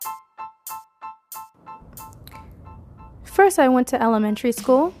first I went to elementary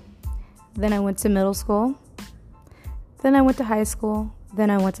school, then I went to middle school, then I went to high school,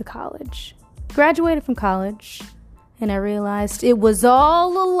 then I went to college. Graduated from college, and I realized it was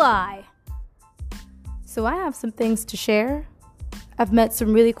all a lie. So I have some things to share. I've met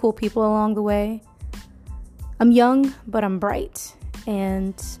some really cool people along the way. I'm young, but I'm bright,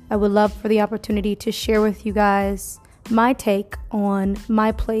 and I would love for the opportunity to share with you guys my take on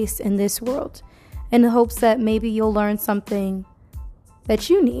my place in this world, in the hopes that maybe you'll learn something that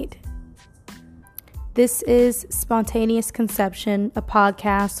you need. This is Spontaneous Conception, a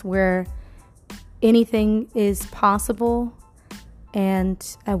podcast where anything is possible, and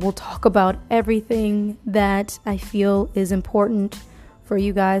I will talk about everything that I feel is important for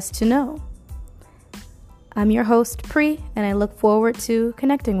you guys to know. I'm your host, Pri, and I look forward to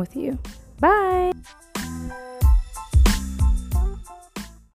connecting with you. Bye!